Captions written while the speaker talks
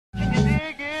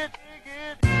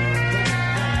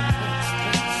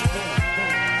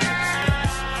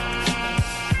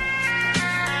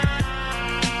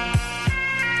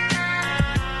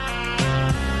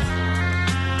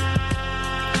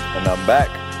I'm back.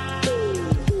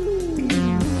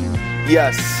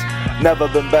 Yes, never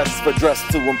been best for dress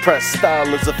to impress.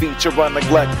 Style is a feature I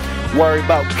neglect. Worry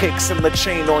about kicks and the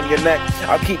chain on your neck.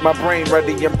 I'll keep my brain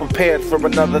ready and prepared for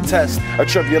another test. A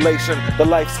tribulation, the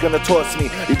life's gonna toss me.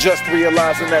 You just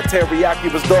realizing that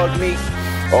teriyaki was dog meat?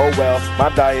 Oh well, my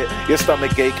diet, your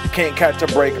stomach ache, can't catch a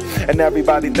break. And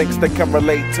everybody thinks they can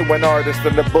relate to an artist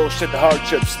and the bullshit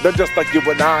hardships. They're just like you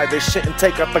and I, they shit and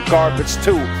take out the garbage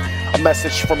too. A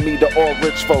message from me to all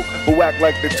rich folk who act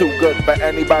like they're too good for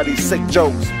anybody's sick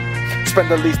jokes. Spend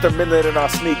at least a minute in our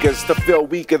sneakers to feel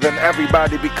weaker than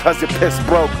everybody because you're piss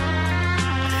broke.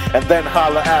 And then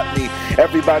holler at me.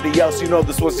 Everybody else, you know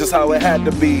this was just how it had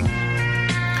to be.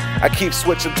 I keep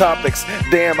switching topics.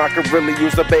 Damn, I could really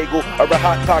use a bagel or a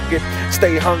hot pocket.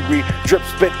 Stay hungry, drip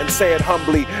spit and say it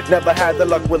humbly. Never had the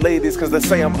luck with ladies cause they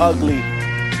say I'm ugly.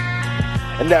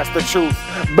 And that's the truth.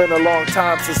 Been a long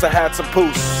time since I had some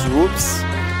poos.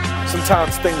 Oops.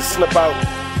 Sometimes things slip out.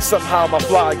 Somehow my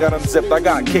fly got unzipped, I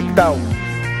got kicked out.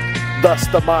 Thus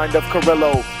the mind of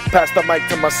Carrillo. Pass the mic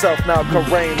to myself, now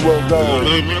Carrain will go.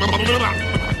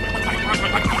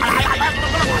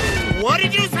 What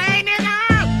did you say, nigga?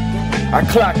 I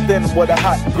clocked in with a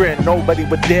hot grin. Nobody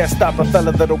would dare stop a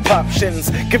fella that'll pop shins.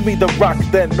 Give me the rock,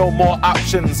 then no more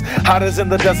options. Hot as in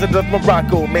the desert of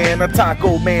Morocco, man. A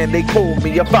taco, man, they call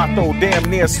me a vato. Damn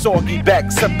near soggy back,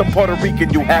 except I'm Puerto Rican,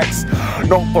 you hacks.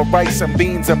 Known for rice and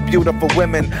beans and beautiful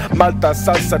women. Malta,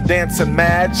 salsa, dancing,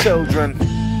 mad children.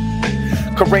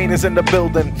 Carrain is in the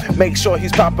building. Make sure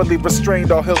he's properly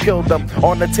restrained or he'll kill them.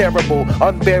 On a terrible,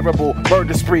 unbearable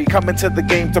murder spree. Coming to the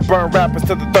game to burn rappers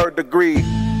to the 3rd degree.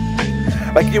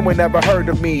 Like you ain't never heard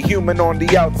of me. Human on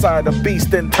the outside, a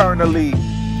beast internally.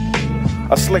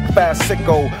 A slick fast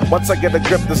sicko. Once I get a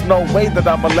grip, there's no way that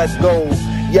I'ma let go.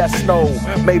 Yes, no,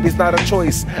 maybe it's not a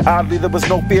choice. Oddly, there was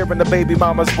no fear in the baby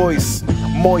mama's voice.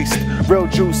 Moist, real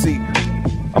juicy.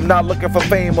 I'm not looking for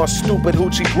fame or stupid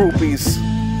hoochie groupies.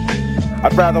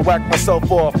 I'd rather whack myself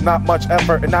off. Not much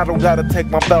effort and I don't gotta take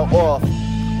my belt off.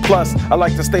 Plus, I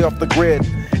like to stay off the grid.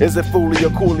 Is it Foolie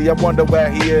or Coolie? I wonder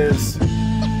where he is.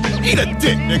 Eat a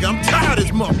dick, nigga. I'm tired of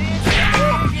this mother.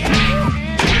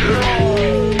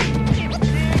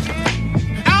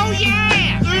 Oh,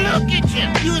 yeah. Look at you.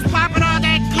 You was popping all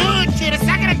that good shit a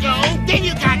second ago. Then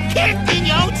you got kicked in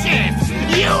your chest.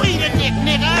 You eat a dick,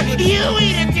 nigga. You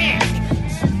eat a